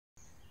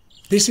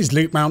This is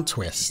Loop Mount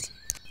Twist,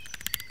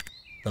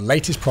 the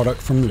latest product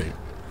from Loop.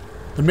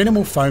 The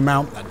minimal foam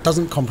mount that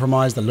doesn't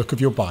compromise the look of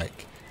your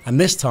bike, and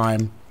this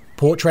time,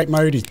 portrait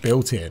mode is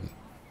built in.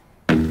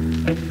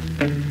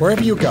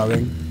 Wherever you're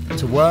going,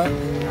 to work,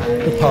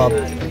 the pub,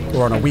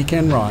 or on a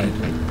weekend ride,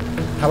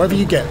 however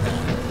you get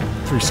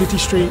there, through city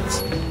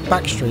streets,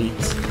 back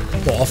streets,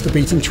 or off the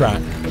beaten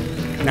track,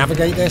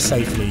 navigate there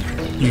safely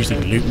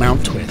using Loop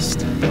Mount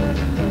Twist.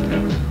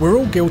 We're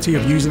all guilty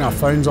of using our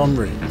phones en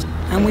route,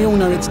 and we all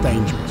know it's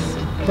dangerous.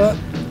 But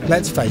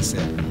let's face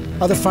it,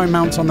 other phone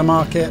mounts on the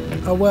market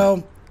are,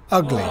 well,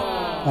 ugly,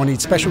 or need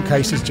special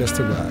cases just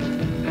to work.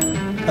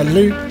 At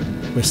Loop,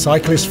 we're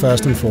cyclists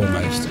first and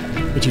foremost,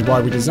 which is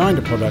why we designed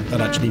a product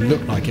that actually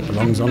looked like it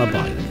belongs on a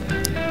bike.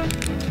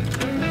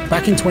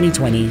 Back in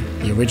 2020,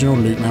 the original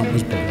Loop mount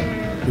was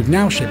born. We've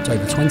now shipped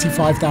over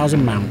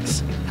 25,000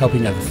 mounts,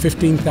 helping over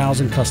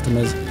 15,000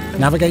 customers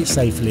navigate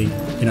safely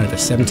in over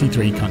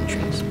 73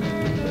 countries.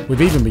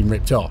 We've even been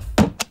ripped off,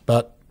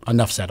 but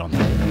enough said on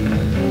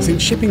that.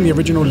 Since shipping the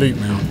original Loop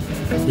mount,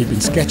 we've been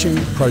sketching,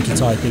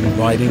 prototyping,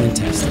 riding and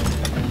testing,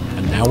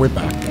 and now we're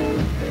back.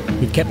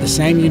 We've kept the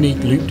same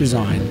unique Loop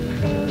design,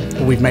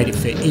 but we've made it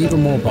fit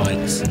even more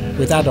bikes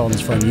with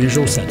add-ons for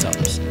unusual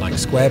setups like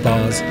square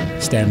bars,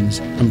 stems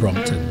and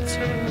Bromptons.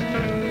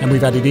 And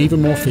we've added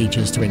even more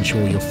features to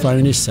ensure your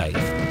phone is safe,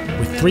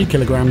 with 3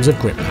 kilograms of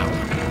grip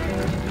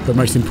power. But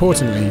most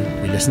importantly,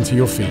 we listen to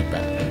your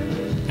feedback.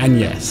 And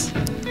yes,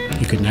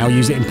 you can now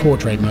use it in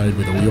portrait mode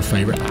with all your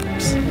favourite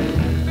apps.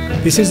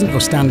 This isn't your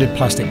standard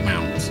plastic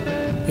mount.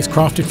 It's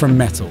crafted from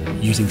metal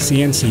using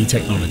CNC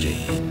technology.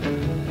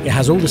 It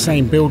has all the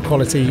same build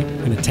quality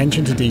and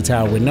attention to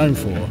detail we're known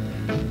for,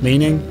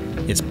 meaning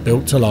it's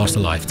built to last a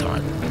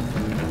lifetime.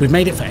 We've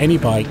made it for any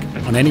bike,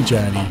 on any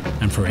journey,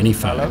 and for any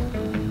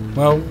phone.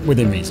 Well,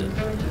 within reason.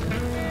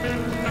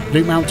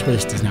 Loop Mount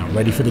Twist is now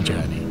ready for the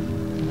journey.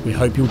 We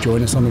hope you'll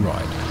join us on the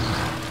ride.